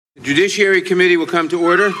The Judiciary Committee will come to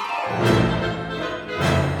order.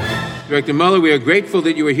 Director Mueller, we are grateful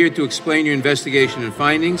that you are here to explain your investigation and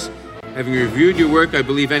findings. Having reviewed your work, I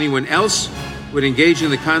believe anyone else who would engage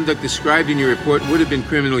in the conduct described in your report would have been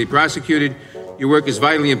criminally prosecuted. Your work is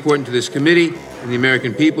vitally important to this committee and the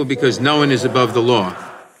American people because no one is above the law.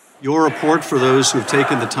 Your report, for those who have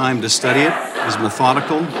taken the time to study it, is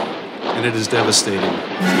methodical and it is devastating.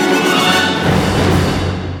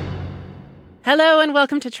 Hello and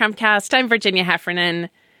welcome to Trumpcast. I'm Virginia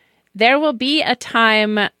Heffernan. There will be a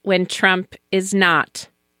time when Trump is not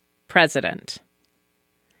president.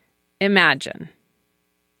 Imagine.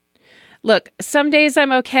 Look, some days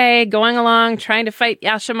I'm okay, going along, trying to fight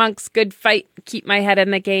Yasha Monk's good fight, keep my head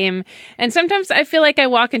in the game. And sometimes I feel like I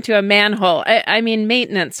walk into a manhole,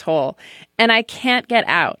 maintenance hole, and I can't get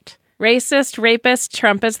out. Racist, rapist,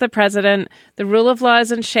 Trump is the president. The rule of law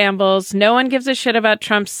is in shambles. No one gives a shit about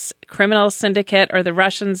Trump's criminal syndicate or the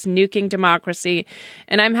Russians nuking democracy.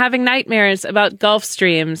 And I'm having nightmares about Gulf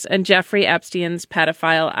Streams and Jeffrey Epstein's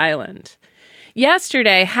pedophile island.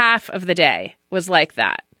 Yesterday, half of the day was like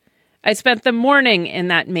that. I spent the morning in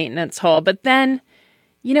that maintenance hole, but then,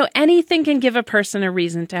 anything can give a person a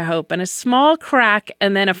reason to hope. And a small crack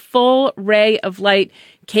and then a full ray of light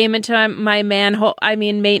came into my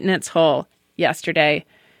maintenance hole yesterday.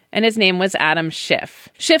 And his name was Adam Schiff.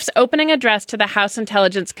 Schiff's opening address to the House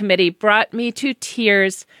Intelligence Committee brought me to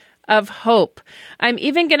tears of hope. I'm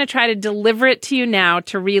even going to try to deliver it to you now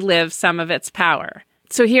to relive some of its power.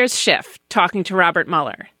 So here's Schiff talking to Robert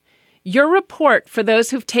Mueller. Your report, for those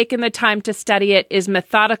who've taken the time to study it, is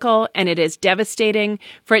methodical and it is devastating,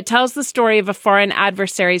 for it tells the story of a foreign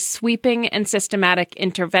adversary's sweeping and systematic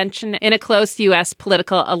intervention in a close U.S.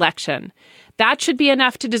 political election. That should be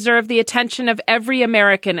enough to deserve the attention of every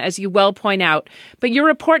American, as you well point out. But your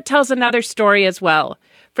report tells another story as well.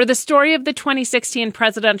 For the story of the 2016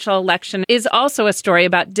 presidential election is also a story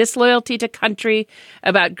about disloyalty to country,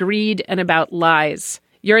 about greed, and about lies.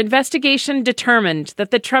 Your investigation determined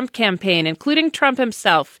that the Trump campaign, including Trump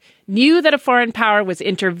himself, knew that a foreign power was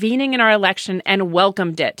intervening in our election and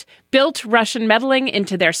welcomed it, built Russian meddling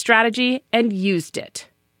into their strategy, and used it.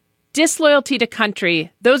 Disloyalty to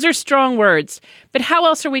country, those are strong words, but how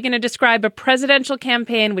else are we going to describe a presidential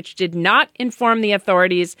campaign which did not inform the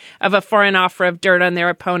authorities of a foreign offer of dirt on their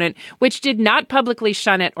opponent, which did not publicly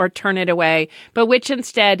shun it or turn it away, but which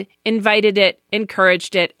instead invited it,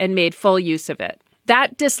 encouraged it, and made full use of it?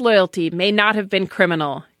 That disloyalty may not have been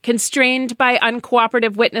criminal. Constrained by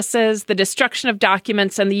uncooperative witnesses, the destruction of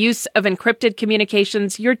documents, and the use of encrypted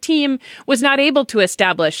communications, your team was not able to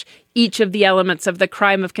establish each of the elements of the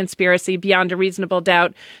crime of conspiracy beyond a reasonable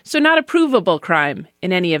doubt, so not a provable crime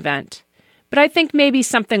in any event. But I think maybe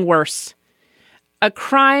something worse. A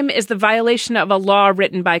crime is the violation of a law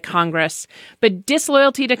written by Congress, but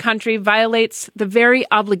disloyalty to country violates the very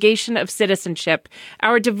obligation of citizenship,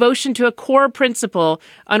 our devotion to a core principle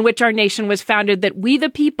on which our nation was founded, that we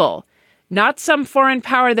the people, not some foreign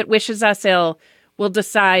power that wishes us ill, will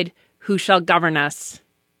decide who shall govern us.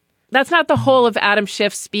 That's not the whole of Adam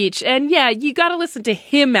Schiff's speech. And yeah, you got to listen to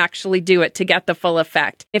him actually do it to get the full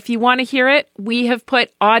effect. If you want to hear it, we have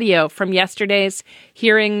put audio from yesterday's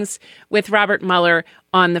hearings with Robert Mueller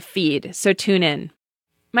on the feed. So tune in.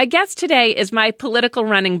 My guest today is my political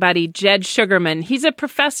running buddy, Jed Sugarman. He's a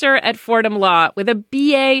professor at Fordham Law with a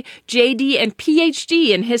BA, JD, and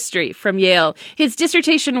PhD in history from Yale. His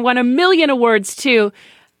dissertation won 1 million awards, too.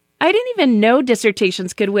 I didn't even know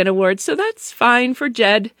dissertations could win awards, so that's fine for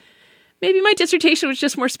Jed. Maybe my dissertation was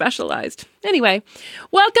just more specialized. Anyway,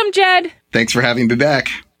 welcome, Jed. Thanks for having me back.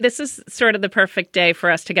 This is sort of the perfect day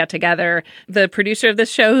for us to get together. The producer of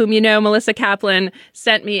this show, whom you know, Melissa Kaplan,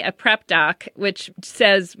 sent me a prep doc, which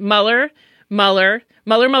says Mueller, more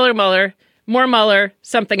Mueller,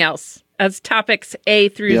 something else, as topics A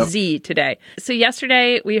through Z today. So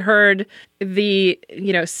yesterday we heard the,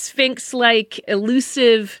 Sphinx-like,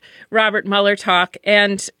 elusive Robert Mueller talk,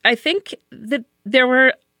 and I think that there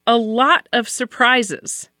were a lot of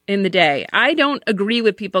surprises in the day. I don't agree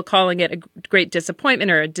with people calling it a great disappointment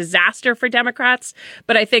or a disaster for Democrats,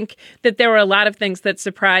 but I think that there were a lot of things that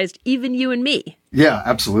surprised even you and me. Yeah,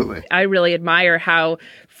 absolutely. I really admire how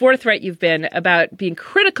forthright you've been about being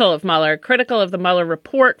critical of Mueller, critical of the Mueller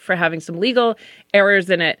report for having some legal errors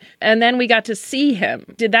in it. And then we got to see him.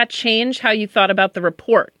 Did that change how you thought about the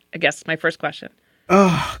report? I guess my first question.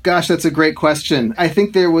 Oh, gosh, that's a great question. I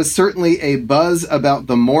think there was certainly a buzz about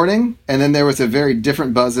the morning, and then there was a very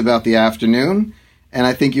different buzz about the afternoon. And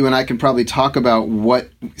I think you and I can probably talk about what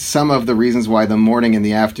some of the reasons why the morning and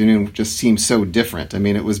the afternoon just seem so different. I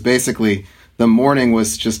mean, it was basically the morning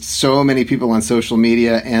was just so many people on social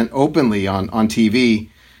media and openly on TV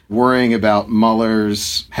worrying about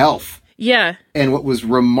Mueller's health. Yeah. And what was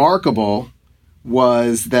remarkable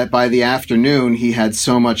was that by the afternoon, he had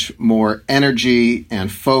so much more energy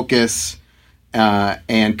and focus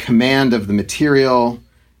and command of the material.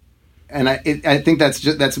 And I think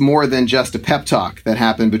that's more than just a pep talk that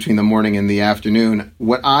happened between the morning and the afternoon.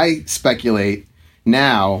 What I speculate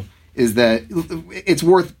now is that it's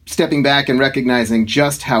worth stepping back and recognizing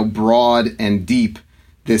just how broad and deep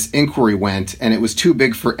this inquiry went, and it was too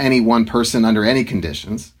big for any one person under any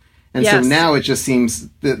conditions. And yes. So now it just seems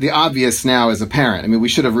the obvious now is apparent. I mean, we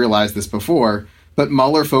should have realized this before, but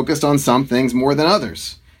Mueller focused on some things more than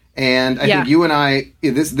others. And I think you and I,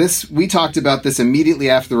 we talked about this immediately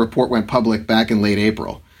after the report went public back in late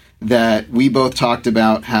April, that we both talked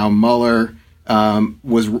about how Mueller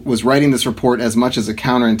was writing this report as much as a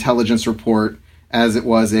counterintelligence report as it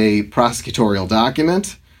was a prosecutorial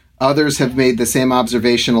document. Others have made the same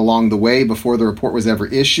observation along the way before the report was ever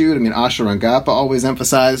issued. I mean, Asher Rangappa always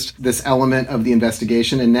emphasized this element of the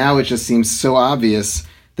investigation, and now it just seems so obvious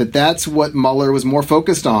that that's what Mueller was more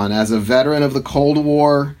focused on as a veteran of the Cold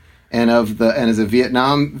War and as a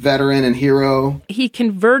Vietnam veteran and hero. He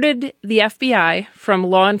converted the FBI from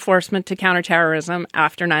law enforcement to counterterrorism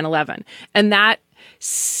after 9/11. And that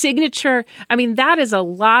signature, I mean, that is a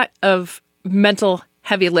lot of mental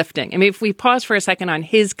heavy lifting. I mean, if we pause for a second on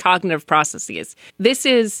his cognitive processes, this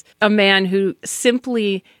is a man who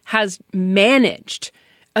simply has managed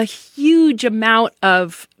a huge amount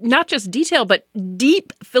of not just detail, but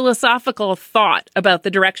deep philosophical thought about the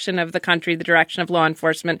direction of the country, the direction of law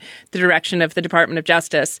enforcement, the direction of the Department of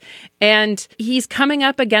Justice. And he's coming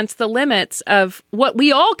up against the limits of what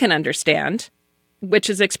we all can understand,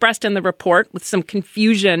 which is expressed in the report with some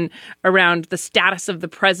confusion around the status of the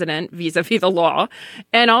president vis-a-vis the law,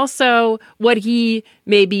 and also what he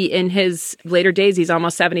maybe in his later days, he's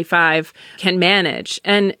almost 75, can manage.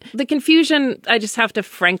 And the confusion, I just have to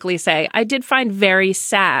frankly say, I did find very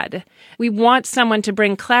sad. We want someone to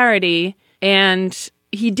bring clarity, and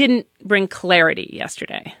he didn't bring clarity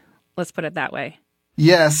yesterday. Let's put it that way.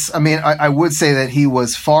 Yes. I mean, I would say that he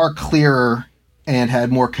was far clearer and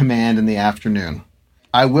had more command in the afternoon.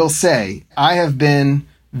 I will say, I have been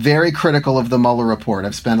very critical of the Mueller report.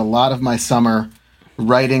 I've spent a lot of my summer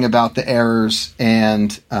writing about the errors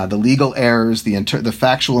and the legal errors, the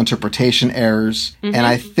factual interpretation errors. Mm-hmm. And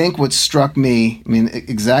I think what struck me, I mean,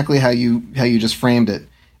 exactly how you just framed it.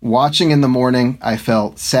 Watching in the morning, I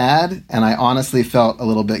felt sad, and I honestly felt a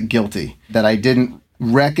little bit guilty that I didn't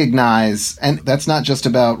recognize, and that's not just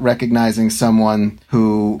about recognizing someone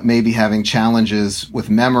who may be having challenges with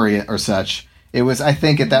memory or such. It was, I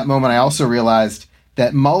think at that moment, I also realized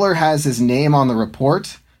that Mueller has his name on the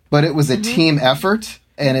report, but it was a team effort.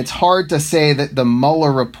 And it's hard to say that the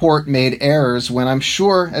Mueller report made errors when I'm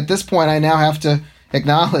sure at this point I now have to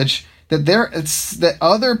acknowledge that that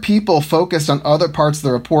other people focused on other parts of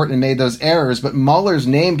the report and made those errors, but Mueller's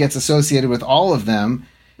name gets associated with all of them.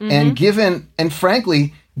 Mm-hmm. And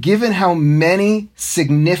frankly, given how many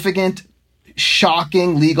significant,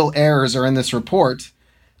 shocking legal errors are in this report,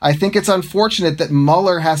 I think it's unfortunate that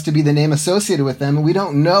Mueller has to be the name associated with them, and we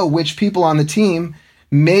don't know which people on the team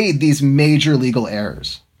made these major legal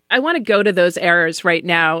errors. I want to go to those errors right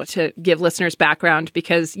now to give listeners background,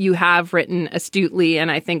 because you have written astutely and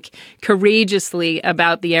I think courageously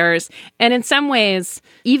about the errors. And in some ways,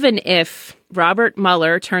 even if Robert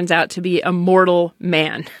Mueller turns out to be a mortal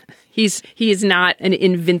man, he is not an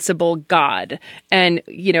invincible god. And,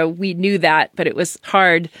 you know, we knew that, but it was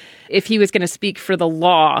hard if he was going to speak for the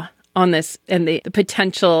law on this and the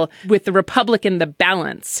potential with the Republic in the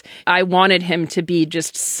balance. I wanted him to be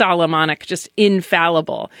just Solomonic, just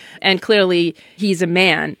infallible. And clearly he's a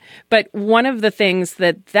man. But one of the things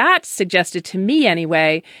that suggested to me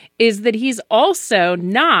anyway is that he's also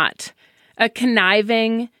not a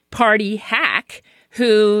conniving party hack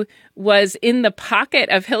who was in the pocket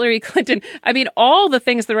of Hillary Clinton. I mean, all the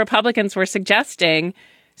things the Republicans were suggesting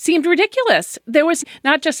seemed ridiculous. There was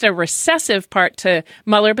not just a recessive part to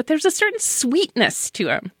Mueller, but there's a certain sweetness to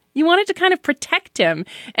him. You wanted to kind of protect him.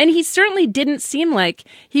 And he certainly didn't seem like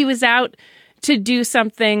he was out to do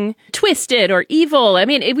something twisted or evil. I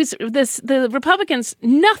mean, it was the Republicans,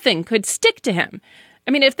 nothing could stick to him.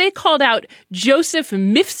 I mean, if they called out Joseph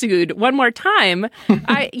Mifsud one more time,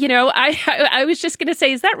 I was just going to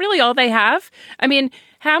say, is that really all they have? I mean,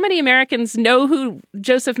 how many Americans know who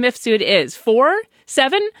Joseph Mifsud is? 4?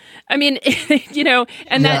 7. I mean,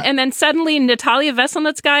 and then suddenly Natalia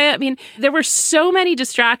Veselnitskaya. I mean, there were so many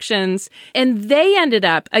distractions, and they ended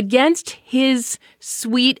up against his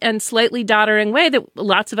sweet and slightly doddering way that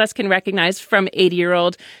lots of us can recognize from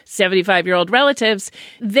 80-year-old, 75-year-old relatives.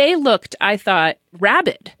 They looked, I thought,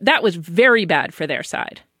 rabid. That was very bad for their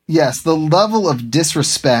side. Yes, the level of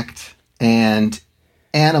disrespect and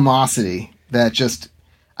animosity that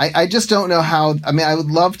I just don't know how. I mean, I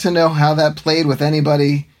would love to know how that played with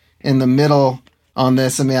anybody in the middle on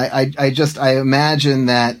this. I mean, I imagine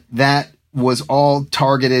that was all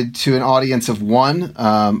targeted to an audience of one.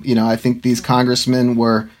 I think these congressmen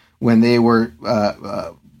were, when they were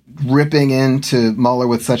ripping into Mueller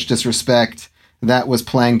with such disrespect, that was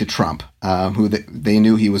playing to Trump, who they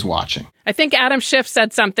knew he was watching. I think Adam Schiff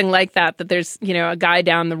said something like that there's, a guy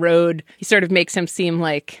down the road. He sort of makes him seem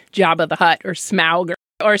like Jabba the Hutt or Smaug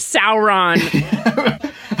or Sauron.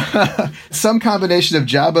 Some combination of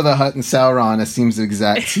Jabba the Hutt and Sauron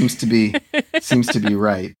seems to be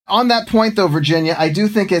right. On that point, though, Virginia, I do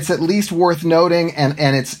think it's at least worth noting, and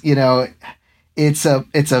it's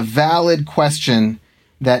a valid question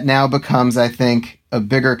that now becomes, I think, a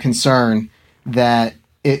bigger concern, that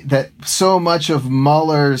so much of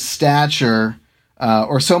Mueller's stature,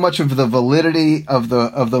 or so much of the validity of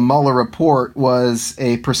the Mueller report, was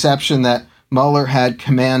a perception that Mueller had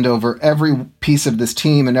command over every piece of this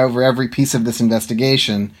team and over every piece of this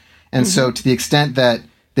investigation. And so to the extent that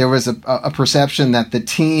there was a perception that the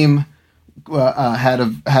team had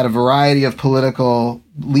a variety of political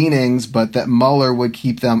leanings, but that Mueller would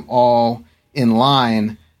keep them all in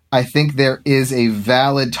line, I think there is a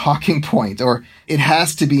valid talking point, or it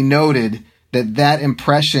has to be noted that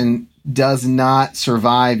impression does not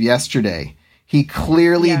survive yesterday. He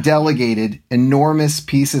clearly delegated enormous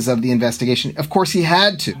pieces of the investigation. Of course, he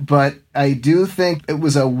had to, but I do think it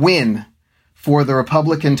was a win for the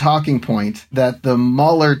Republican talking point that the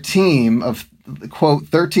Mueller team of, quote,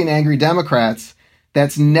 13 angry Democrats,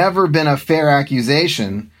 that's never been a fair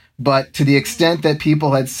accusation, but to the extent that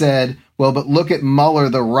people had said, well, but look at Mueller,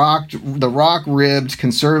 the rock-ribbed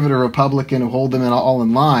conservative Republican who hold them all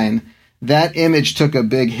in line, that image took a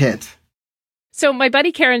big hit. So my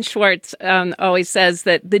buddy Karen Schwartz always says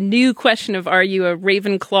that the new question of are you a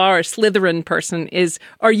Ravenclaw or Slytherin person is,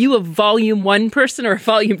 are you a Volume 1 person or a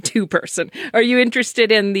Volume 2 person? Are you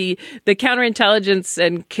interested in the counterintelligence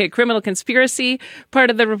and criminal conspiracy part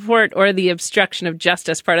of the report or the obstruction of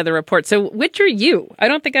justice part of the report? So which are you? I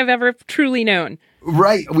don't think I've ever truly known.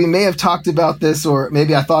 Right. We may have talked about this, or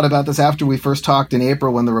maybe I thought about this after we first talked in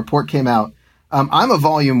April when the report came out. I'm a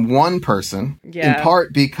Volume 1 person, in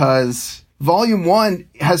part because Volume 1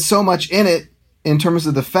 has so much in it in terms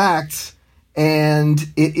of the facts, and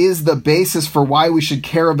it is the basis for why we should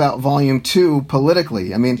care about Volume 2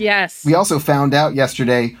 politically. I mean, we also found out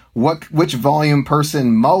yesterday which Volume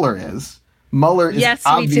person Mueller is. Mueller is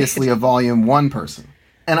obviously a Volume 1 person.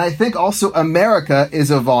 And I think also America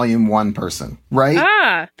is a Volume 1 person, right?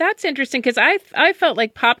 Ah, that's interesting, because I felt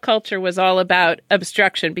like pop culture was all about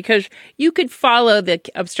obstruction, because you could follow the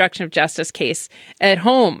obstruction of justice case at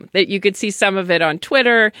home, that you could see some of it on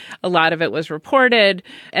Twitter. A lot of it was reported.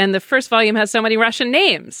 And the first volume has so many Russian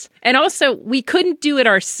names. And also, we couldn't do it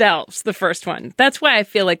ourselves, the first one. That's why I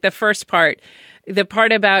feel like the first part, the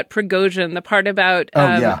part about Prigozhin, the part about,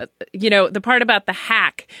 the part about the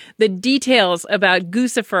hack, the details about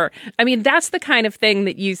Guccifer. I mean, that's the kind of thing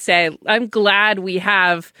that you say, I'm glad we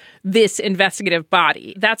have this investigative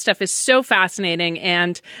body. That stuff is so fascinating.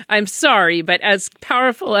 And I'm sorry, but as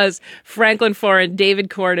powerful as Franklin Foer and David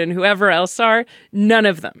Corden, whoever else are, none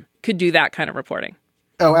of them could do that kind of reporting.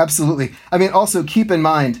 Oh, absolutely. I mean, also keep in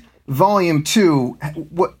mind, Volume 2,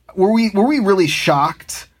 were we really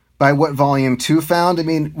shocked by what Volume 2 found? I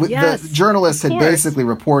mean, the journalists had basically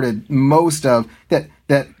reported most of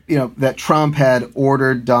that Trump had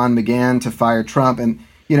ordered Don McGahn to fire Trump. And,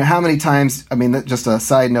 how many times, I mean, just a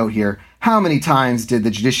side note here, how many times did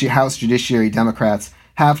the House Judiciary Democrats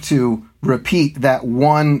have to repeat that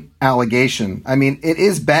one allegation? I mean, it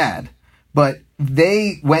is bad, but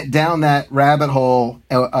they went down that rabbit hole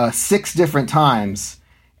 6 different times.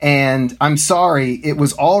 And I'm sorry, it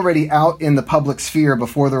was already out in the public sphere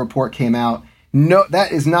before the report came out. No,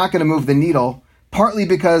 that is not going to move the needle, partly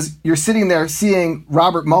because you're sitting there seeing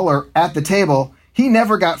Robert Mueller at the table. He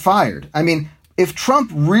never got fired. I mean, if Trump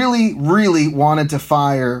really, really wanted to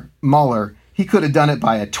fire Mueller, he could have done it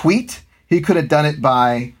by a tweet. He could have done it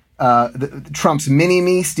by Trump's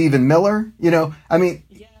mini-me, Stephen Miller. I mean,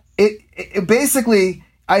 it basically,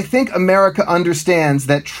 I think America understands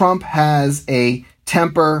that Trump has a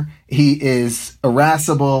temper. He is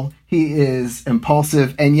irascible. He is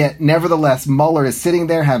impulsive, and yet, nevertheless, Mueller is sitting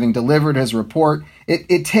there having delivered his report.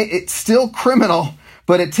 It's still criminal,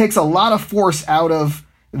 but it takes a lot of force out of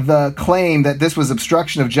the claim that this was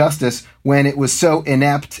obstruction of justice when it was so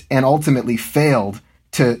inept and ultimately failed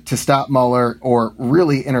to stop Mueller or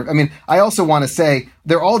really I also want to say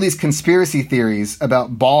there are all these conspiracy theories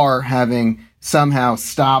about Barr having somehow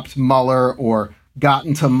stopped Mueller or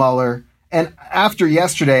gotten to Mueller. And after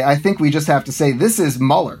yesterday, I think we just have to say this is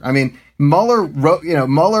Mueller. I mean, Mueller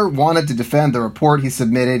wanted to defend the report he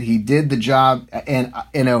submitted. He did the job, and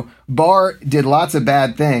Barr did lots of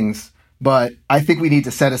bad things. But I think we need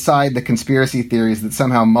to set aside the conspiracy theories that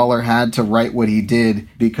somehow Mueller had to write what he did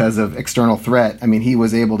because of external threat. I mean, he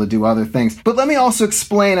was able to do other things. But let me also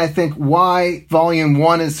explain, I think, why Volume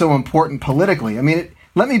 1 is so important politically. I mean,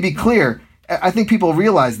 let me be clear. I think people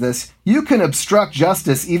realize this. You can obstruct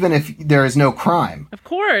justice even if there is no crime. Of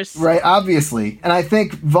course. Right, obviously. And I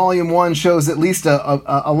think Volume 1 shows at least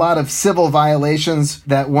a lot of civil violations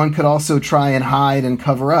that one could also try and hide and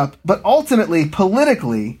cover up. But ultimately,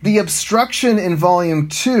 politically, the obstruction in Volume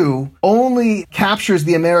 2 only captures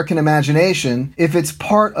the American imagination if it's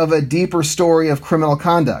part of a deeper story of criminal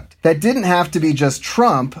conduct. That didn't have to be just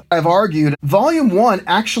Trump. I've argued Volume 1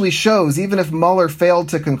 actually shows, even if Mueller failed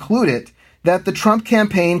to conclude it, that the Trump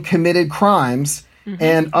campaign committed crimes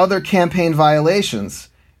and other campaign violations.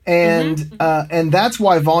 And that's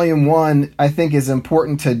why Volume 1, I think, is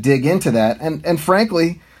important to dig into that. And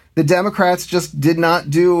frankly, the Democrats just did not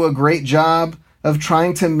do a great job of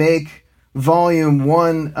trying to make Volume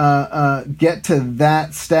 1 get to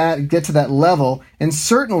that level. And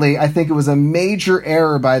certainly, I think it was a major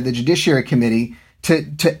error by the Judiciary Committee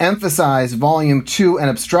to emphasize Volume 2 and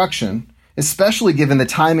obstruction, especially given the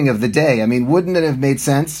timing of the day. I mean, wouldn't it have made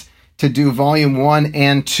sense to do Volume 1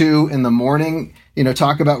 and 2 in the morning,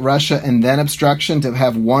 talk about Russia and then obstruction, to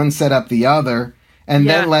have one set up the other, and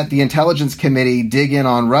then let the Intelligence Committee dig in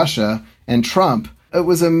on Russia and Trump? It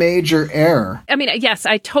was a major error. I mean, yes,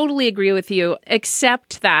 I totally agree with you,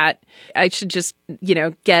 except that I should just,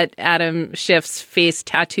 get Adam Schiff's face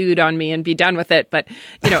tattooed on me and be done with it. But,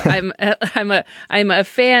 I'm a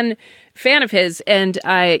fan of his, and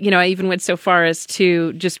I even went so far as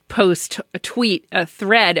to just tweet a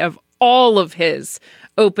thread of all of his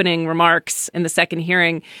opening remarks in the second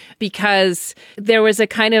hearing, because there was a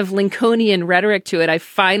kind of Lincolnian rhetoric to it. I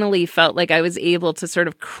finally felt like I was able to sort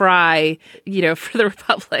of cry, for the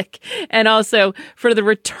Republic, and also for the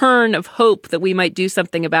return of hope that we might do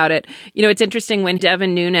something about it. It's interesting, when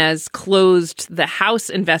Devin Nunes closed the House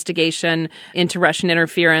investigation into Russian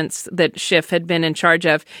interference that Schiff had been in charge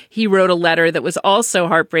of, he wrote a letter that was also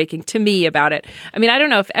heartbreaking to me about it. I mean, I don't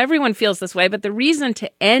know if everyone feels this way, but the reason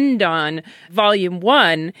to end on Volume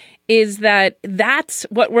 1 is that that's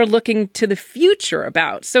what we're looking to the future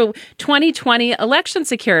about. So 2020 election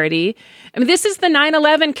security, I mean, this is the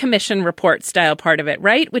 9/11 Commission report style part of it,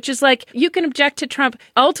 right? Which is like, you can object to Trump.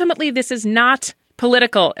 Ultimately, this is not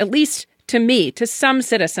political, at least to me, to some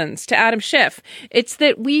citizens, to Adam Schiff. It's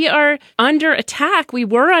that we are under attack. We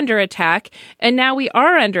were under attack, and now we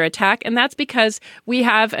are under attack. And that's because we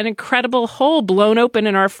have an incredible hole blown open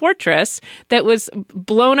in our fortress that was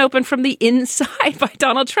blown open from the inside by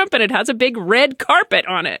Donald Trump, and it has a big red carpet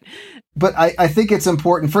on it. But I think it's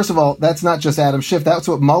important. First of all, that's not just Adam Schiff. That's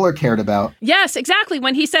what Mueller cared about. Yes, exactly.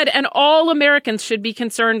 When he said, and all Americans should be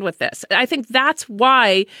concerned with this. I think that's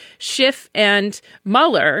why Schiff and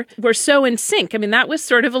Mueller were so in sync. I mean, that was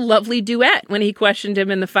sort of a lovely duet when he questioned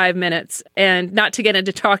him in the 5 minutes. And not to get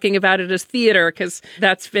into talking about it as theater, because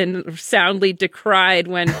that's been soundly decried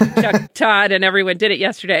when Chuck Todd and everyone did it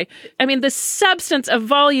yesterday. I mean, the substance of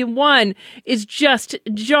Volume 1 is just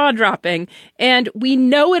jaw-dropping. And we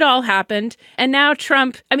know it all happened. And now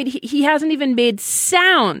Trump, I mean, he hasn't even made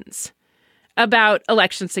sounds about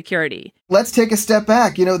election security. Let's take a step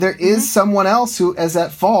back. There is someone else who is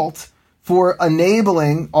at fault for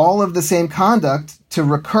enabling all of the same conduct to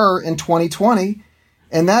recur in 2020,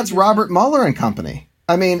 and that's Robert Mueller and company.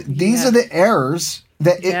 I mean, these are the errors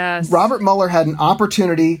that Robert Mueller had an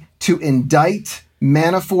opportunity to indict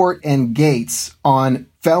Manafort and Gates on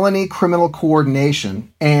felony criminal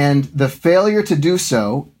coordination, and the failure to do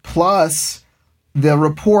so, plus the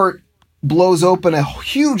report blows open a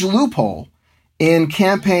huge loophole in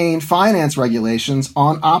campaign finance regulations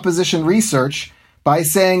on opposition research by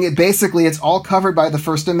saying it's all covered by the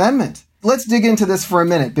First Amendment. Let's dig into this for a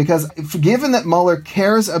minute, because given that Mueller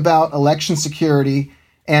cares about election security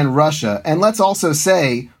and Russia, and let's also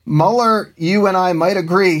say, Mueller, you and I might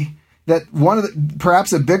agree that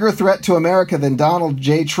perhaps a bigger threat to America than Donald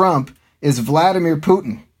J. Trump is Vladimir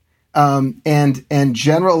Putin and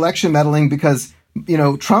general election meddling, because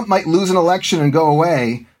Trump might lose an election and go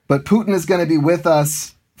away, but Putin is going to be with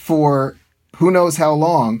us for who knows how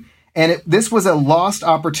long. And this was a lost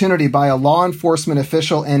opportunity by a law enforcement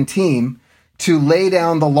official and team to lay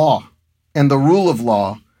down the law and the rule of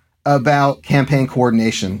law about campaign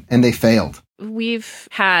coordination, and they failed. We've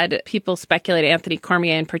had people speculate, Anthony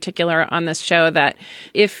Cormier in particular, on this show that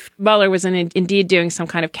if Mueller was indeed doing some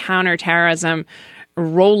kind of counterterrorism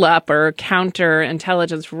roll-up or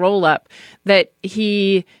counterintelligence roll-up, that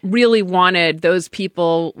he really wanted those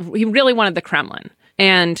people, he really wanted the Kremlin.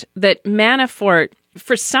 And that Manafort,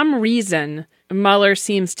 for some reason, Mueller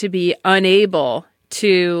seems to be unable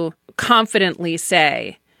to confidently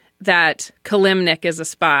say that Kilimnik is a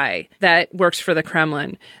spy that works for the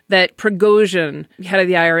Kremlin, that Prigozhin, head of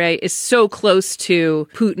the IRA, is so close to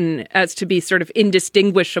Putin as to be sort of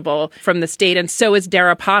indistinguishable from the state, and so is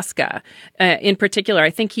Deripaska. In particular,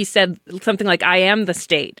 I think he said something like, I am the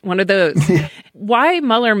state, one of those. Why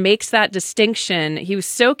Mueller makes that distinction, he was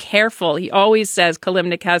so careful. He always says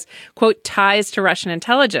Kilimnik has, quote, ties to Russian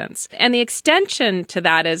intelligence. And the extension to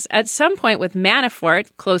that is, at some point with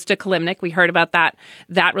Manafort, close to Kilimnik, we heard about that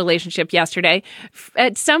relationship yesterday.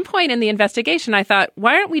 At some point in the investigation, I thought,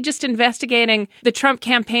 why aren't we just investigating the Trump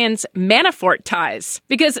campaign's Manafort ties?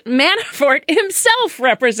 Because Manafort himself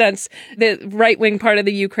represents the right-wing part of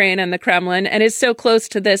the Ukraine and the Kremlin and is so close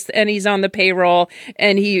to this, and he's on the payroll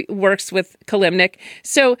and he works with Kilimnik.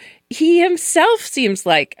 So he himself seems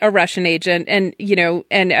like a Russian agent and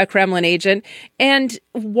a Kremlin agent. And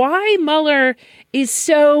why Mueller is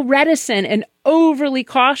so reticent and overly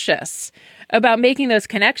cautious about making those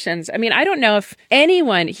connections. I mean, I don't know if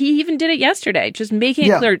anyone, he even did it yesterday, just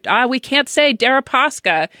making it clear, we can't say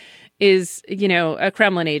Deripaska is, a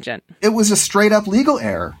Kremlin agent. It was a straight up legal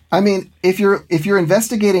error. I mean, if you're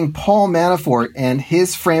investigating Paul Manafort and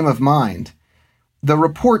his frame of mind, the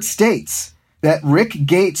report states that Rick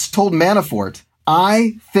Gates told Manafort,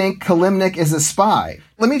 I think Kilimnik is a spy.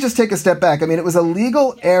 Let me just take a step back. I mean, it was a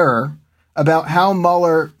legal error about how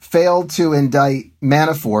Mueller failed to indict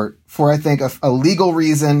Manafort for, I think, a legal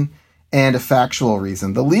reason and a factual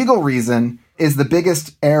reason. The legal reason is the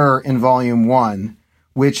biggest error in Volume 1,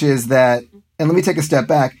 which is that, and let me take a step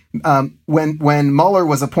back, when Mueller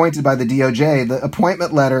was appointed by the DOJ, the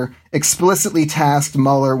appointment letter explicitly tasked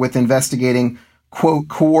Mueller with investigating, quote,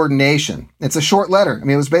 coordination. It's a short letter. I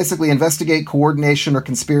mean, it was basically investigate coordination or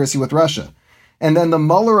conspiracy with Russia. And then the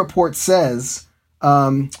Mueller report says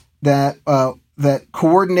that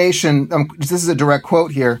coordination, this is a direct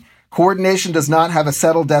quote here, coordination does not have a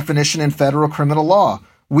settled definition in federal criminal law.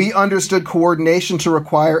 We understood coordination to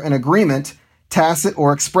require an agreement, tacit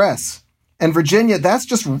or express. And Virginia, that's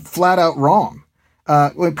just flat out wrong.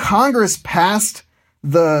 When Congress passed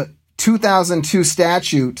the 2002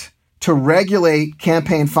 statute to regulate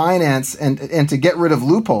campaign finance and to get rid of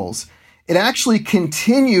loopholes, it actually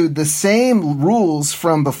continued the same rules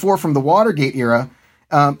from before, from the Watergate era,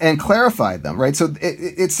 and clarified them, right? So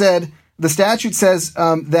it said, the statute says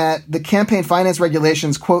that the campaign finance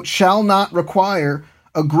regulations, quote, shall not require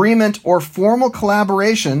agreement or formal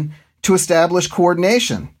collaboration to establish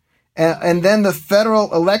coordination. And then the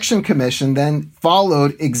Federal Election Commission then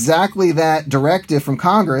followed exactly that directive from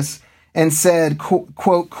Congress and said,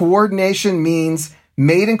 quote, coordination means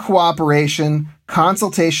made in cooperation,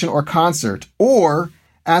 consultation, or concert, or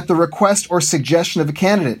at the request or suggestion of a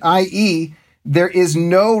candidate, i.e., there is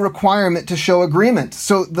no requirement to show agreement.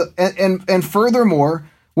 So and furthermore,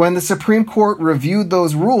 when the Supreme Court reviewed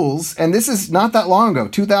those rules, and this is not that long ago,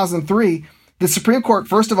 2003, the Supreme Court,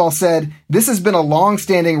 first of all, said this has been a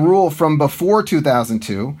long-standing rule from before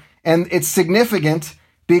 2002, and it's significant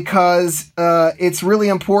because it's really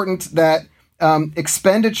important that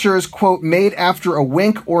expenditures, quote, made after a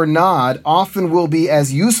wink or nod often will be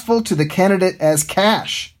as useful to the candidate as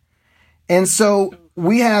cash. And so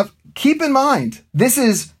we have, keep in mind, this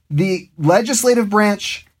is the legislative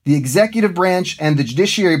branch, the executive branch, and the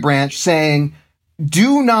judiciary branch saying,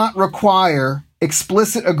 do not require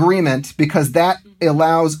explicit agreement because that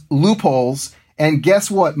allows loopholes. And guess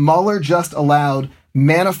what? Mueller just allowed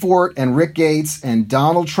Manafort and Rick Gates and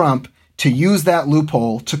Donald Trump to use that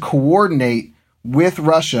loophole to coordinate with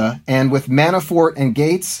Russia. And with Manafort and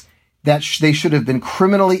Gates, that they should have been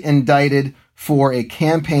criminally indicted for a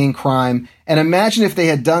campaign crime. And imagine if they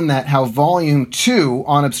had done that, how Volume 2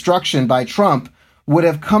 on obstruction by Trump would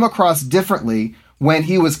have come across differently when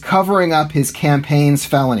he was covering up his campaign's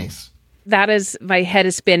felonies. That is, my head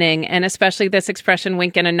is spinning, and especially this expression,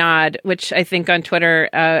 wink and a nod, which I think on Twitter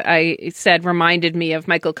I said reminded me of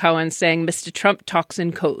Michael Cohen saying, Mr. Trump talks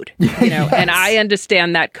in code, Yes. And I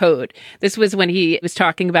understand that code. This was when he was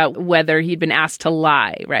talking about whether he'd been asked to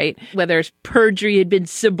lie, right? Whether perjury had been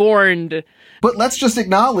suborned. But let's just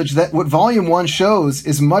acknowledge that what Volume 1 shows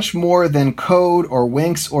is much more than code or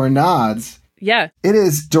winks or nods. Yeah. It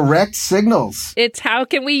is direct signals. It's how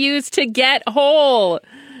can we use to get whole?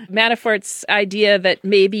 Manafort's idea that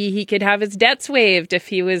maybe he could have his debts waived if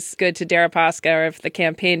he was good to Deripaska or if the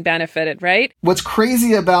campaign benefited, right? What's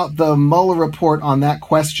crazy about the Mueller report on that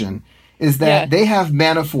question is that they have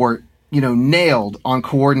Manafort, nailed on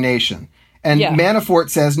coordination. And Manafort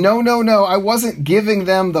says, no, I wasn't giving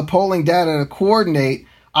them the polling data to coordinate.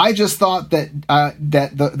 I just thought that a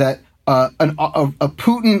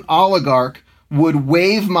Putin oligarch would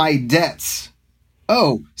waive my debts.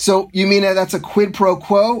 Oh, so you mean that's a quid pro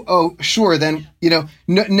quo? Oh, sure. Then,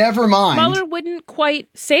 never mind. Mueller wouldn't quite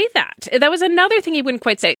say that. That was another thing he wouldn't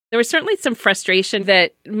quite say. There was certainly some frustration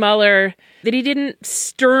that he didn't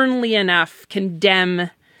sternly enough condemn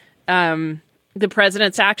the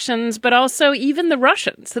president's actions, but also even the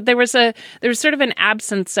Russians. That there was sort of an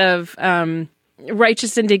absence of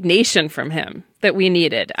righteous indignation from him that we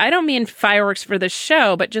needed. I don't mean fireworks for the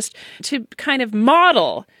show, but just to kind of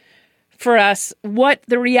model for us what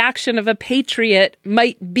the reaction of a patriot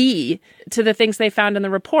might be to the things they found in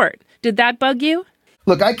the report. Did that bug you?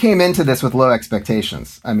 Look, I came into this with low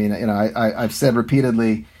expectations. I mean, I've said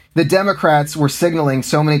repeatedly, the Democrats were signaling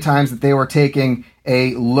so many times that they were taking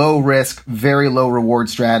a low-risk, very low-reward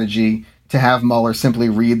strategy to have Mueller simply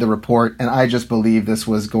read the report, and I just believe this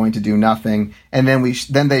was going to do nothing. And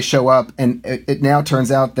then they show up, and it now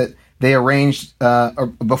turns out that they arranged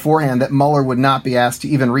beforehand that Mueller would not be asked to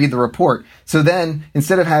even read the report. So then,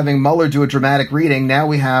 instead of having Mueller do a dramatic reading, now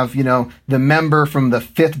we have, the member from the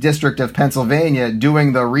 5th District of Pennsylvania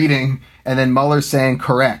doing the reading, and then Mueller saying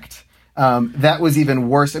correct. That was even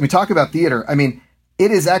worse. I mean, talk about theater. I mean, it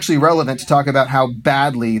is actually relevant to talk about how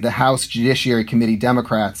badly the House Judiciary Committee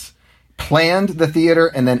Democrats planned the theater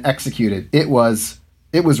and then executed. It was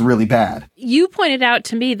really bad. You pointed out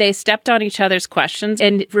to me they stepped on each other's questions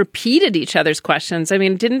and repeated each other's questions. I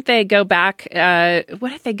mean, didn't they go back?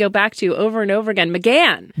 What did they go back to over and over again?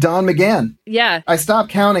 McGahn. Don McGahn. Yeah. I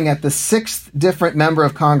stopped counting at the 6th different member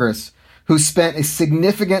of Congress who spent a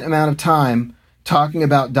significant amount of time talking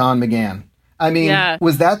about Don McGahn. I mean,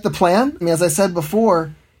 was that the plan? I mean, as I said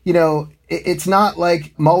before, it's not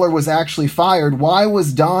like Mueller was actually fired. Why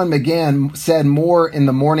was Don McGahn said more in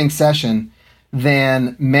the morning session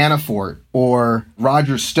than Manafort or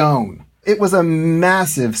Roger Stone? It was a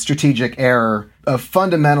massive strategic error of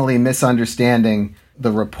fundamentally misunderstanding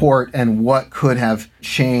the report and what could have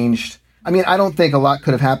changed. I mean, I don't think a lot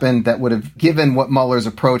could have happened that would have, given what Mueller's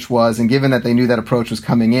approach was and given that they knew that approach was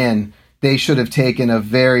coming in, they should have taken a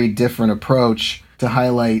very different approach to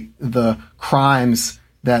highlight the crimes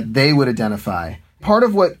that they would identify. Part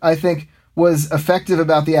of what I think was effective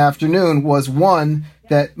about the afternoon was, one,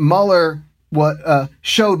 that Mueller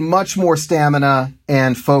showed much more stamina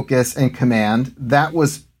and focus and command. That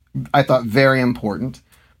was, I thought, very important.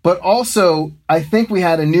 But also, I think we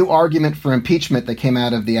had a new argument for impeachment that came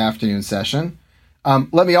out of the afternoon session.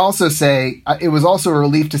 Let me also say, it was also a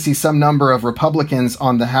relief to see some number of Republicans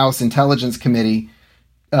on the House Intelligence Committee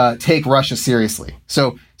take Russia seriously.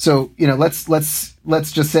 So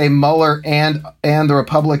let's just say Mueller and the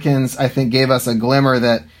Republicans, I think, gave us a glimmer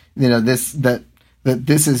that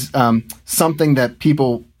this is something that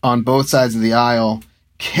people on both sides of the aisle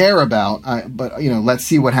care about. But let's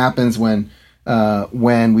see what happens when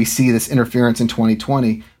we see this interference in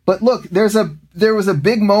 2020. But look, there was a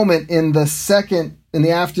big moment in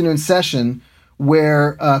the afternoon session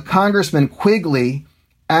where Congressman Quigley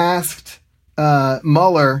asked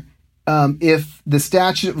Mueller if the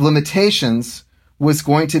statute of limitations was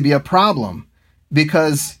going to be a problem.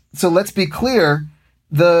 Because, so let's be clear,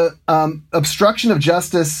 the obstruction of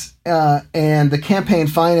justice and the campaign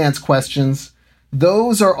finance questions,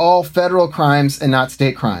 those are all federal crimes and not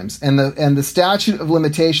state crimes. And the statute of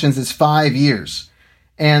limitations is 5 years.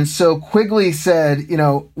 And so Quigley said,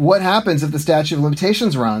 what happens if the statute of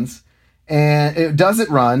limitations runs? And does it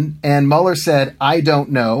run? And Mueller said, I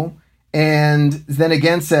don't know. And then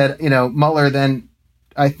again said, Mueller then,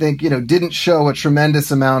 I think, didn't show a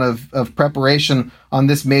tremendous amount of preparation on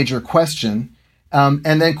this major question.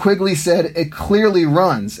 And then Quigley said, it clearly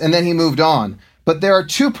runs. And then he moved on. But there are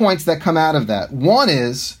 2 points that come out of that. One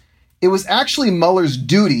is, it was actually Mueller's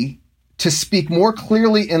duty to speak more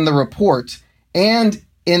clearly in the report and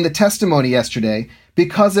in the testimony yesterday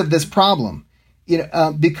because of this problem.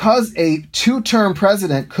 because a two-term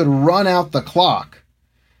president could run out the clock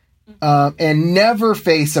and never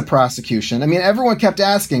face a prosecution. I mean, everyone kept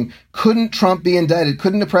asking, couldn't Trump be indicted?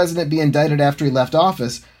 Couldn't a president be indicted after he left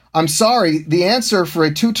office? I'm sorry, the answer for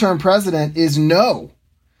a two-term president is no.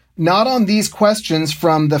 Not on these questions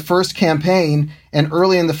from the first campaign and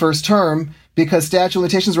early in the first term, because statute of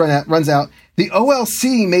limitations runs out. The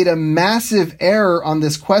OLC made a massive error on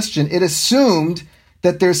this question. It assumed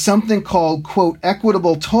that there's something called, quote,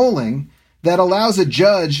 equitable tolling that allows a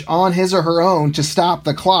judge on his or her own to stop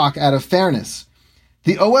the clock out of fairness.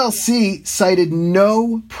 The OLC cited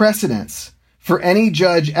no precedents for any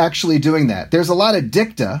judge actually doing that. There's a lot of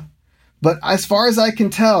dicta, but as far as I can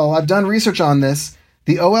tell, I've done research on this,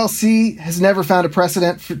 the OLC has never found a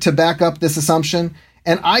precedent to back up this assumption,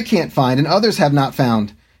 and I can't find, and others have not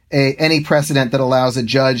found, any precedent that allows a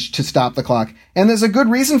judge to stop the clock. And there's a good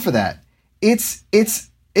reason for that. It's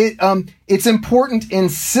important in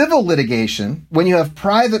civil litigation when you have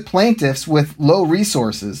private plaintiffs with low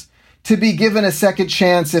resources to be given a second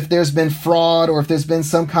chance if there's been fraud or if there's been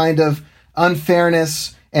some kind of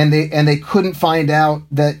unfairness and they couldn't find out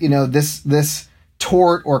that this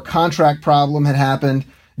tort or contract problem had happened.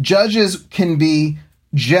 Judges can be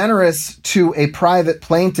generous to a private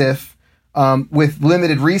plaintiff with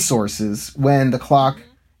limited resources when the clock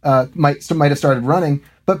might have started running.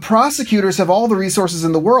 But prosecutors have all the resources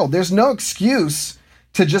in the world. There's no excuse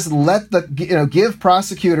to just give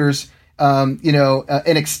prosecutors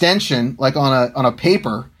an extension like on a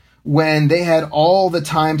paper when they had all the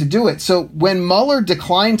time to do it. So when Mueller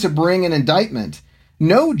declined to bring an indictment,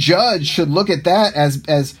 no judge should look at that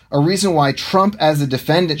as a reason why Trump as a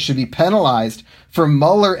defendant should be penalized for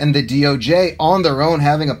Mueller and the DOJ on their own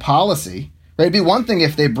having a policy. Right? It'd be one thing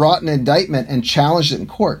if they brought an indictment and challenged it in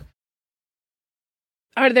court.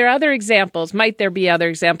 Are there other examples? Might there be other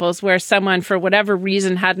examples where someone, for whatever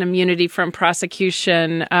reason, had an immunity from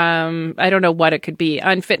prosecution? I don't know what it could be,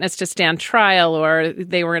 unfitness to stand trial, or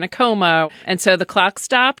they were in a coma, and so the clock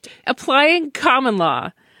stopped. Applying common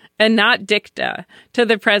law and not dicta to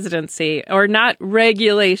the presidency, or not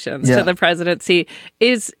regulations to the presidency,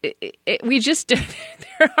 there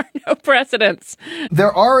are no precedents.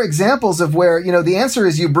 There are examples of where, the answer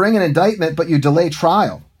is you bring an indictment, but you delay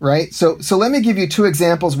trial. Right. So let me give you two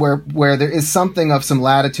examples where there is something of some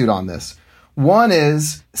latitude on this. One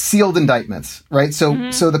is sealed indictments. Right. So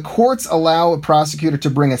the courts allow a prosecutor to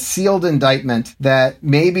bring a sealed indictment that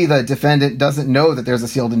maybe the defendant doesn't know that there's a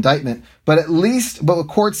sealed indictment. But what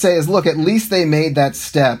courts say is, look, at least they made that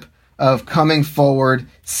step of coming forward,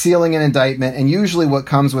 sealing an indictment. And usually what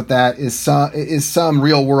comes with that is some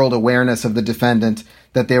real world awareness of the defendant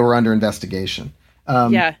that they were under investigation.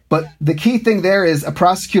 But the key thing there is a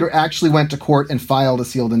prosecutor actually went to court and filed a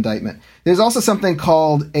sealed indictment. There's also something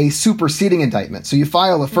called a superseding indictment. So you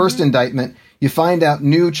file a first indictment, you find out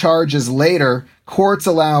new charges later, courts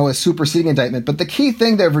allow a superseding indictment. But the key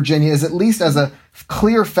thing there, Virginia, is at least as a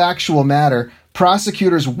clear factual matter,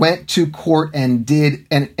 prosecutors went to court and did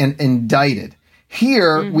and indicted.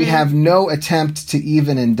 Here, we have no attempt to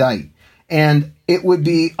even indict. And it would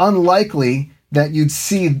be unlikely that you'd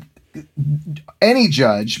see any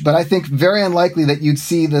judge, but I think very unlikely that you'd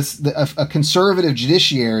see a conservative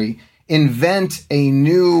judiciary invent a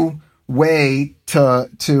new way to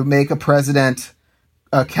make a president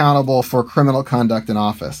accountable for criminal conduct in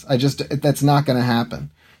office. That's not going to happen.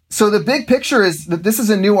 So the big picture is that this is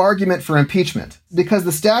a new argument for impeachment, because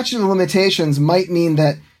the statute of limitations might mean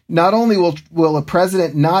that not only will a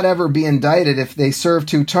president not ever be indicted if they serve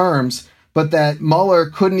 2 terms, but that Mueller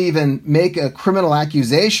couldn't even make a criminal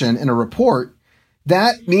accusation in a report.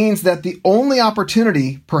 That means that the only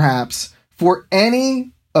opportunity, perhaps, for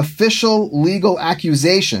any official legal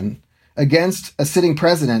accusation against a sitting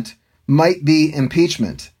president might be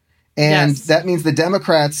impeachment. And that means the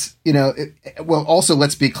Democrats, also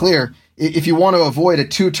let's be clear, if you want to avoid a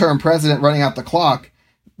 2-term president running out the clock,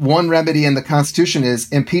 one remedy in the Constitution is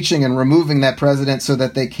impeaching and removing that president so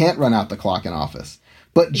that they can't run out the clock in office.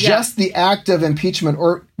 But just the act of impeachment,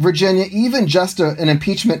 or Virginia, even just an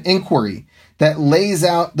impeachment inquiry that lays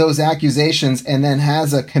out those accusations and then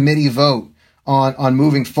has a committee vote on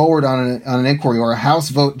moving forward on an inquiry, or a House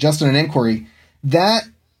vote just on an inquiry, that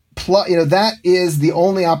is the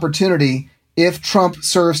only opportunity, if Trump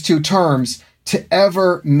serves 2 terms, to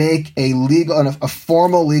ever make a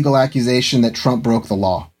formal legal accusation that Trump broke the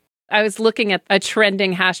law. I was looking at a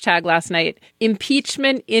trending hashtag last night: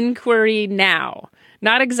 impeachment inquiry now.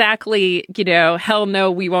 Not exactly, hell no,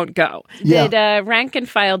 we won't go. Yeah. That rank and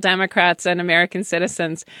file Democrats and American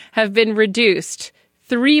citizens have been reduced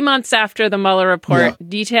 3 months after the Mueller report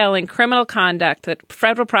detailing criminal conduct that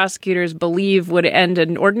federal prosecutors believe would land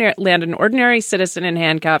an ordinary citizen in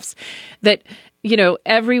handcuffs, that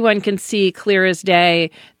everyone can see clear as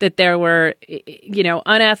day that there were,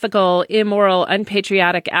 unethical, immoral,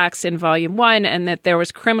 unpatriotic acts in Volume 1 and that there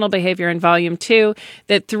was criminal behavior in Volume 2,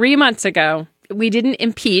 that 3 months ago, we didn't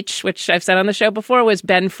impeach, which I've said on the show before was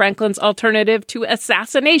Ben Franklin's alternative to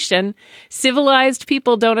assassination. Civilized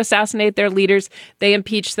people don't assassinate their leaders. They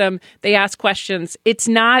impeach them. They ask questions. It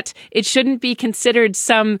shouldn't be considered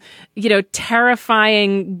some,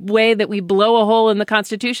 terrifying way that we blow a hole in the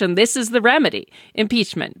Constitution. This is the remedy,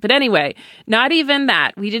 impeachment. But anyway, not even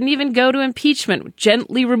that. We didn't even go to impeachment,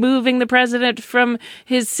 gently removing the president from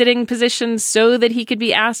his sitting position so that he could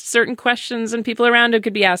be asked certain questions and people around him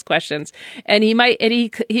could be asked questions. And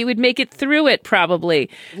he would make it through it probably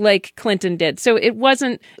like Clinton did. So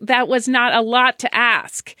that was not a lot to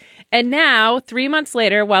ask. And now, 3 months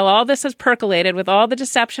later, while all this has percolated with all the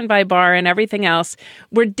deception by Barr and everything else,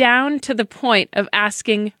 we're down to the point of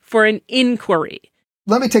asking for an inquiry.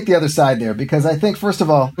 Let me take the other side there, because I think, first of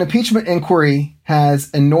all, an impeachment inquiry has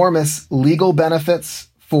enormous legal benefits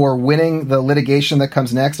for winning the litigation that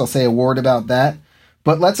comes next. I'll say a word about that.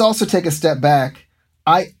 But let's also take a step back.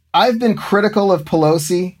 I've been critical of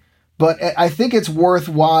Pelosi, but I think it's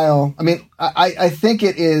worthwhile. I mean, I think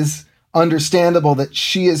it is understandable that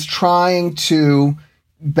she is trying to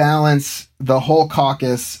balance the whole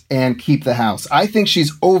caucus and keep the House. I think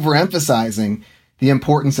she's overemphasizing the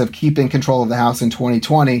importance of keeping control of the House in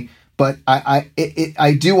 2020, but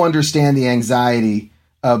I do understand the anxiety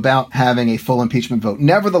about having a full impeachment vote.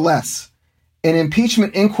 Nevertheless, an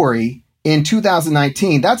impeachment inquiry in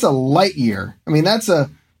 2019, that's a light year. I mean, that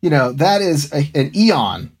is an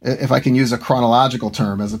eon, if I can use a chronological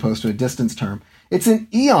term as opposed to a distance term. It's an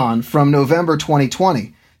eon from November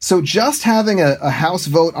 2020. So just having a House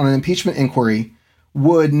vote on an impeachment inquiry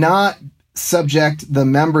would not subject the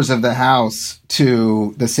members of the House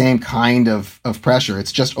to the same kind of pressure.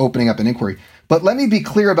 It's just opening up an inquiry. But let me be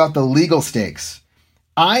clear about the legal stakes.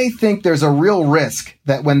 I think there's a real risk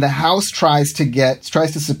that when the House tries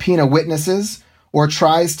to subpoena witnesses or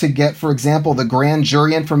tries to get, for example, the grand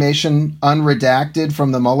jury information unredacted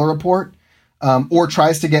from the Mueller report, or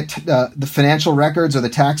tries to get the financial records or the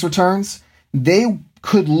tax returns, they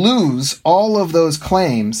could lose all of those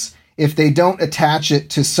claims if they don't attach it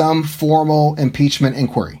to some formal impeachment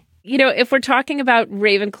inquiry. If we're talking about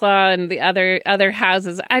Ravenclaw and the other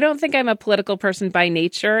houses, I don't think I'm a political person by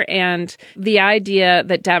nature. And the idea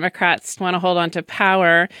that Democrats want to hold on to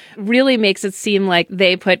power really makes it seem like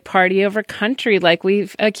they put party over country, like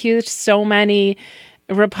we've accused so many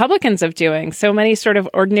Republicans of doing, so many sort of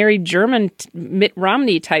ordinary German Mitt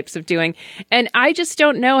Romney types of doing. And I just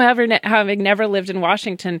don't know, having never lived in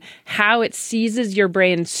Washington, how it seizes your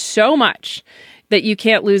brain so much that you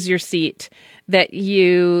can't lose your seat, that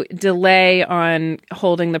you delay on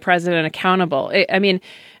holding the president accountable. I mean,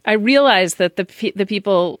 I realize that the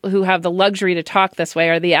people who have the luxury to talk this way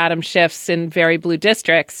are the Adam Schiffs in very blue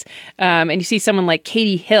districts. And you see someone like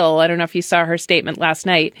Katie Hill. I don't know if you saw her statement last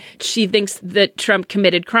night. She thinks that Trump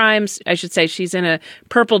committed crimes. I should say she's in a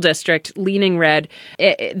purple district, leaning red,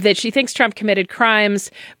 that she thinks Trump committed crimes,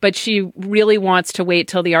 but she really wants to wait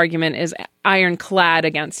till the argument is ironclad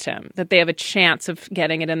against him, that they have a chance of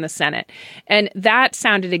getting it in the Senate. And that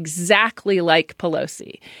sounded exactly like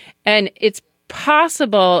Pelosi. And it's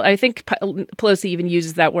possible, I think Pelosi even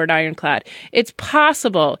uses that word ironclad, it's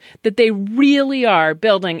possible that they really are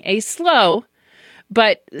building a slow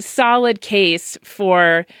but solid case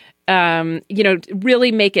for,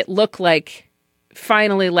 really make it look like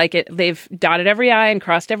finally like it. They've dotted every I and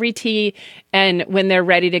crossed every T. And when they're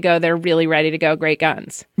ready to go, they're really ready to go. Great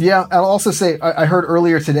guns. Yeah. I'll also say, I heard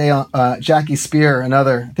earlier today, Jackie Spear,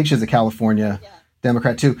 I think she's a California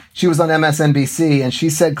Democrat too. She was on MSNBC and she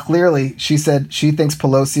said clearly, she thinks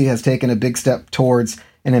Pelosi has taken a big step towards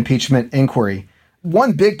an impeachment inquiry.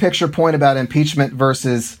 One big picture point about impeachment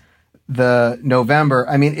versus the November,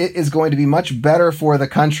 I mean, it is going to be much better for the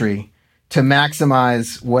country to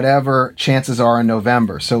maximize whatever chances are in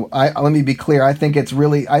November. So let me be clear. I think it's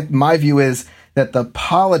really, my view is that the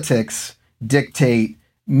politics dictate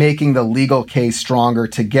making the legal case stronger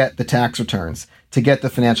to get the tax returns, to get the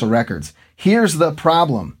financial records. Here's the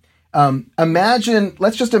problem.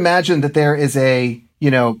 Let's just imagine that there is a,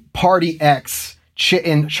 Party X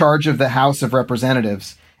in charge of the House of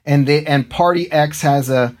Representatives, and Party X has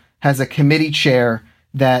a committee chair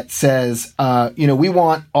that says, we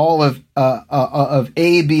want all of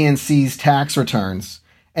A, B, and C's tax returns,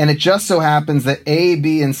 and it just so happens that A,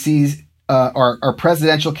 B, and C's are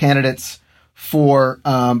presidential candidates for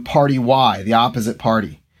Party Y, the opposite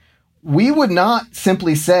party. We would not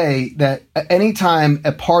simply say that anytime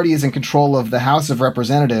a party is in control of the House of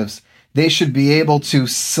Representatives, they should be able to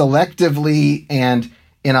selectively and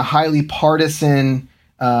in a highly partisan,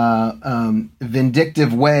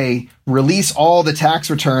 vindictive way release all the tax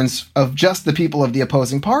returns of just the people of the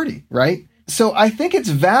opposing party, right? So I think it's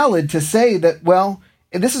valid to say that, well,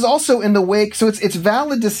 this is also in the wake. So it's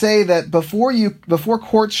valid to say that before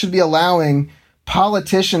courts should be allowing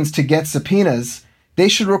politicians to get subpoenas, they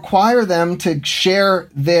should require them to share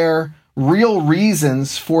their real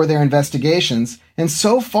reasons for their investigations. And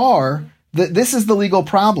so far, this is the legal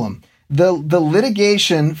problem. The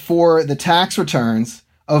litigation for the tax returns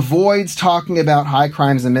avoids talking about high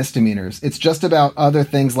crimes and misdemeanors. It's just about other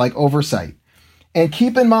things like oversight. And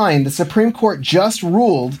keep in mind, the Supreme Court just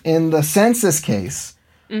ruled in the census case,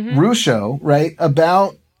 Rucho, right,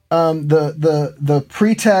 about the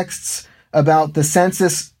pretexts about the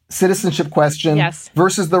census citizenship question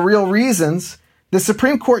versus the real reasons. The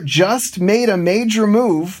Supreme Court just made a major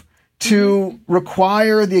move to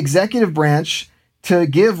require the executive branch to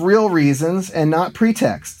give real reasons and not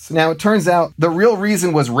pretexts. Now, it turns out the real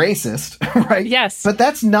reason was racist, right? Yes. But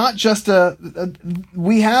that's not just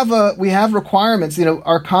we have requirements. You know,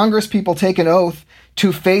 our Congress people take an oath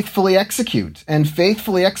to faithfully execute, and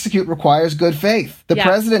faithfully execute requires good faith. The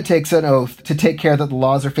president takes an oath to take care that the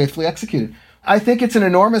laws are faithfully executed. I think it's an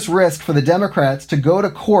enormous risk for the Democrats to go to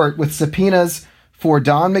court with subpoenas for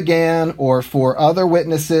Don McGahn or for other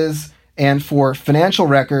witnesses and for financial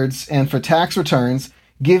records and for tax returns,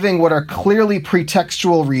 giving what are clearly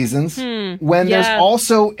pretextual reasons when there's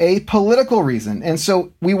also a political reason. And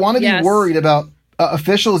so we want to be worried about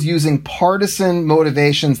officials using partisan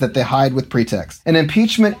motivations that they hide with pretext. An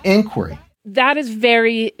impeachment inquiry. That is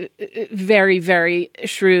very, very, very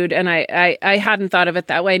shrewd. And I hadn't thought of it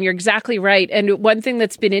that way. And you're exactly right. And one thing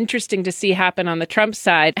that's been interesting to see happen on the Trump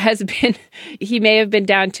side has been, he may have been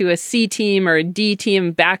down to a C team or a D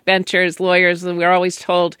team, backbenchers, lawyers. We're always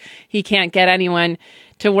told he can't get anyone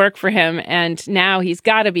to work for him. And now he's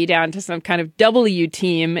got to be down to some kind of W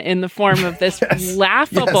team in the form of this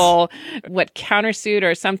laughable, countersuit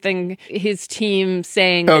or something, his team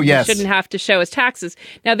saying that he shouldn't have to show his taxes.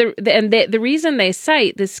 Now, the reason they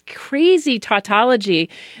cite this crazy tautology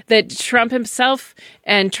that Trump himself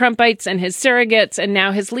and Trumpites and his surrogates and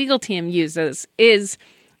now his legal team uses is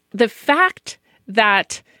the fact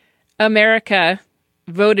that America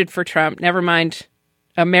voted for Trump, never mind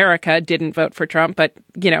America didn't vote for Trump, but,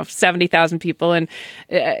 70,000 people in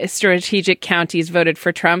strategic counties voted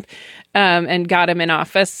for Trump and got him in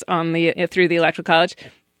office through the Electoral College,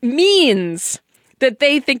 means that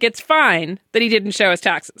they think it's fine that he didn't show his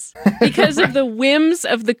taxes because of the whims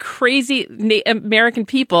of the crazy American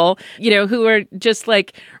people, who are just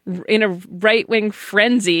like in a right-wing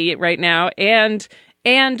frenzy right now and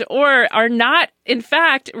or are not, in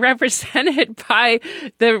fact, represented by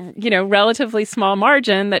the, relatively small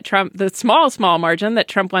margin that Trump, the small margin that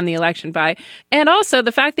Trump won the election by. And also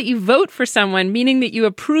the fact that you vote for someone, meaning that you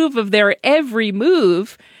approve of their every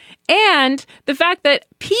move. And the fact that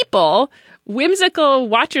people, whimsical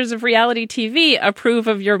watchers of reality TV, approve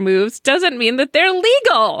of your moves doesn't mean that they're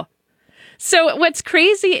legal. So what's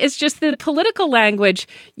crazy is just the political language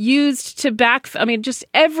used to just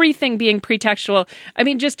everything being pretextual.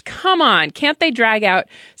 Just come on. Can't they drag out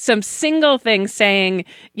some single thing saying,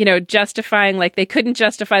 justifying, like they couldn't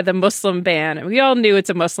justify the Muslim ban. We all knew it's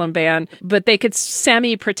a Muslim ban, but they could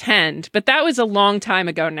semi-pretend. But that was a long time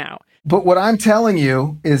ago now. But what I'm telling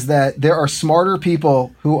you is that there are smarter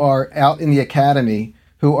people who are out in the academy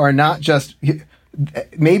who are not just...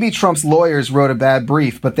 Maybe Trump's lawyers wrote a bad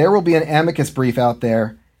brief, but there will be an amicus brief out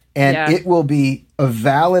there, and it will be a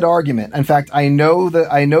valid argument. In fact, I know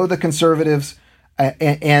the conservatives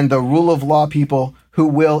and the rule of law people who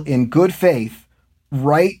will, in good faith,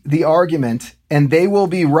 write the argument, and they will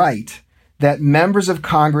be right that members of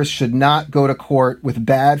Congress should not go to court with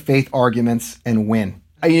bad faith arguments and win.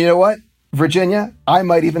 And you know what, Virginia? I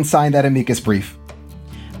might even sign that amicus brief.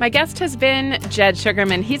 My guest has been Jed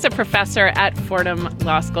Shugerman. He's a professor at Fordham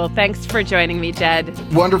Law School. Thanks for joining me, Jed.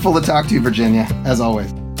 Wonderful to talk to you, Virginia, as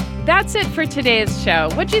always. That's it for today's show.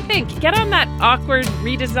 What'd you think? Get on that awkward,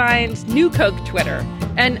 redesigned New Coke Twitter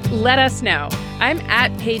and let us know. I'm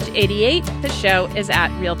at page 88. The show is at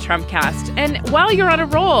Real Trumpcast. And while you're on a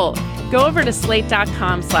roll, go over to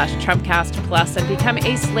slate.com/Trumpcast Plus and become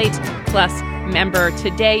a Slate Plus member.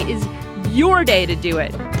 Today is your day to do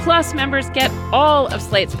it. Plus, members get all of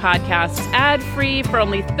Slate's podcasts ad-free for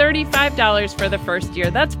only $35 for the first year.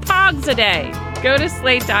 That's pogs a day. Go to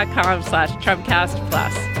slate.com/Trumpcast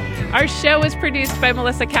Plus. Our show is produced by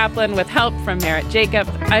Melissa Kaplan with help from Merritt Jacob.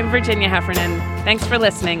 I'm Virginia Heffernan. Thanks for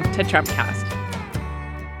listening to Trumpcast.